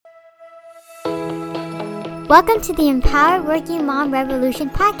Welcome to the Empowered Working Mom Revolution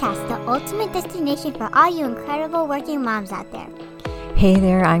podcast, the ultimate destination for all you incredible working moms out there. Hey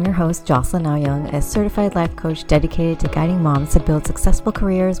there, I'm your host, Jocelyn Young, a certified life coach dedicated to guiding moms to build successful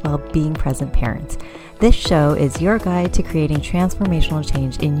careers while being present parents. This show is your guide to creating transformational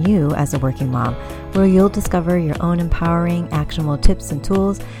change in you as a working mom, where you'll discover your own empowering, actionable tips and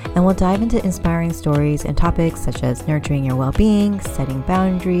tools, and we'll dive into inspiring stories and topics such as nurturing your well-being, setting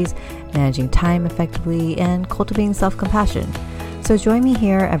boundaries, managing time effectively, and cultivating self-compassion. So join me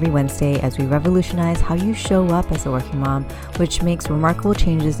here every Wednesday as we revolutionize how you show up as a working mom, which makes remarkable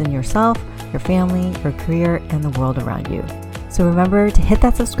changes in yourself, your family, your career, and the world around you. So remember to hit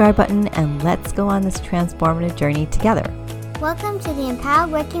that subscribe button and let's go on this transformative journey together. Welcome to the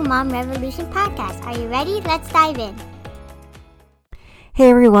Empowered Working Mom Revolution podcast. Are you ready? Let's dive in. Hey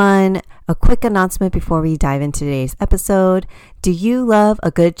everyone, a quick announcement before we dive into today's episode. Do you love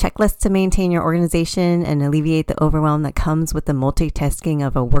a good checklist to maintain your organization and alleviate the overwhelm that comes with the multitasking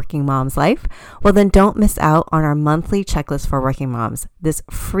of a working mom's life? Well, then don't miss out on our monthly checklist for working moms. This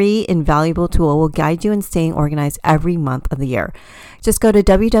free, invaluable tool will guide you in staying organized every month of the year. Just go to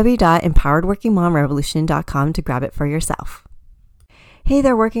www.empoweredworkingmomrevolution.com to grab it for yourself. Hey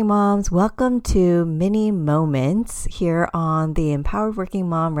there, working moms. Welcome to Mini Moments here on the Empowered Working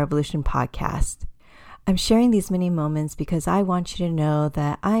Mom Revolution podcast. I'm sharing these mini moments because I want you to know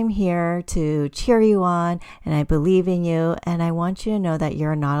that I'm here to cheer you on and I believe in you, and I want you to know that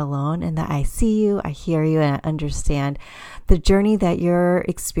you're not alone and that I see you, I hear you, and I understand the journey that you're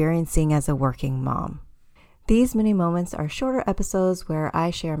experiencing as a working mom. These mini moments are shorter episodes where I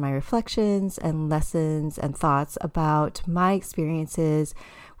share my reflections and lessons and thoughts about my experiences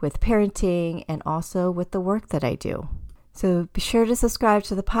with parenting and also with the work that I do. So be sure to subscribe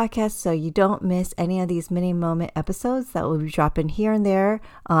to the podcast so you don't miss any of these mini moment episodes that will be dropping here and there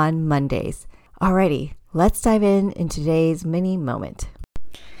on Mondays. Alrighty, let's dive in today's mini moment.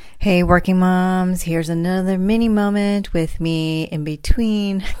 Hey working moms, here's another mini moment with me in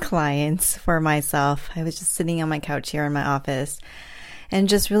between clients for myself. I was just sitting on my couch here in my office and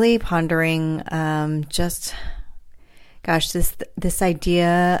just really pondering this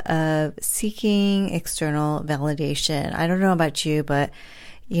idea of seeking external validation. I don't know about you, but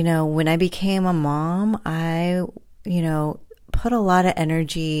when I became a mom, I put a lot of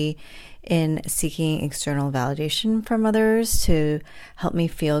energy in seeking external validation from others to help me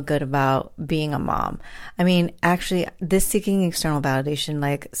feel good about being a mom. I mean, actually, this seeking external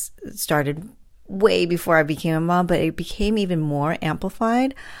validation started way before I became a mom, but it became even more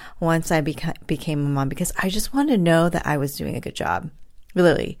amplified once I became a mom because I just wanted to know that I was doing a good job.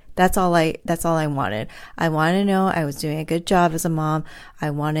 Really, that's all I wanted. I wanted to know I was doing a good job as a mom. I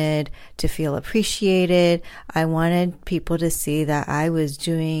wanted to feel appreciated. I wanted people to see that I was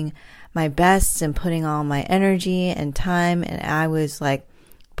doing my best and putting all my energy and time, and I was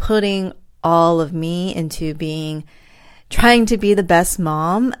putting all of me into trying to be the best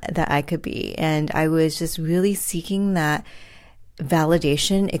mom that I could be. And I was just really seeking that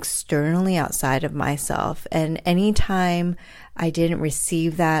validation externally outside of myself. And anytime I didn't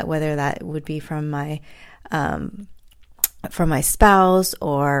receive that, whether that would be from my spouse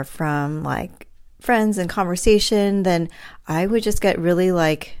or from friends and conversation, then I would just get really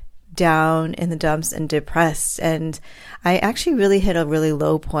down in the dumps and depressed. And I actually really hit a really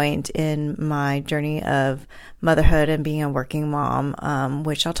low point in my journey of motherhood and being a working mom,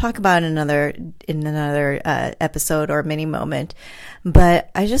 which I'll talk about in another episode or mini moment.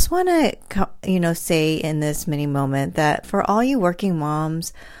 But I just want to, say in this mini moment that for all you working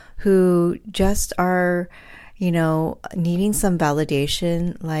moms who just are, needing some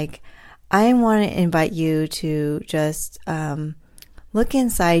validation, I want to invite you to just, look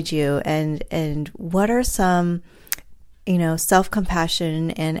inside you and what are some,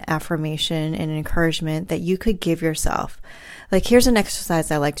 self-compassion and affirmation and encouragement that you could give yourself. Here's an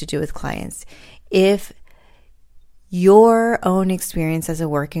exercise I like to do with clients. If your own experience as a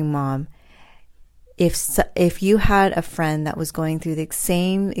working mom, if you had a friend that was going through the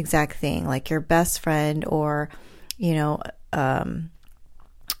same exact thing, like your best friend or,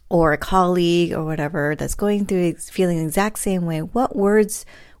 or a colleague or whatever that's going through feeling the exact same way, what words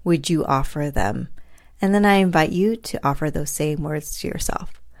would you offer them? And then I invite you to offer those same words to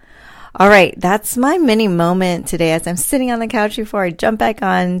yourself. All right, that's my mini moment today as I'm sitting on the couch before I jump back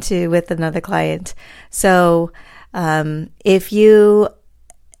on with another client. So if you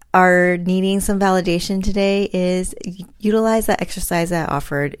are needing some validation today, is utilize that exercise I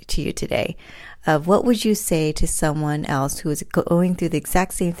offered to you today. Of what would you say to someone else who is going through the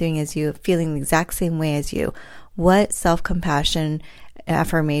exact same thing as you, feeling the exact same way as you? What self-compassion,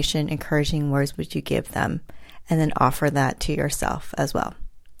 affirmation, encouraging words would you give them? and then offer that to yourself as well.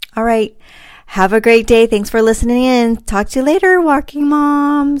 All right. Have a great day. Thanks for listening in. Talk to you later, working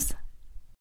moms.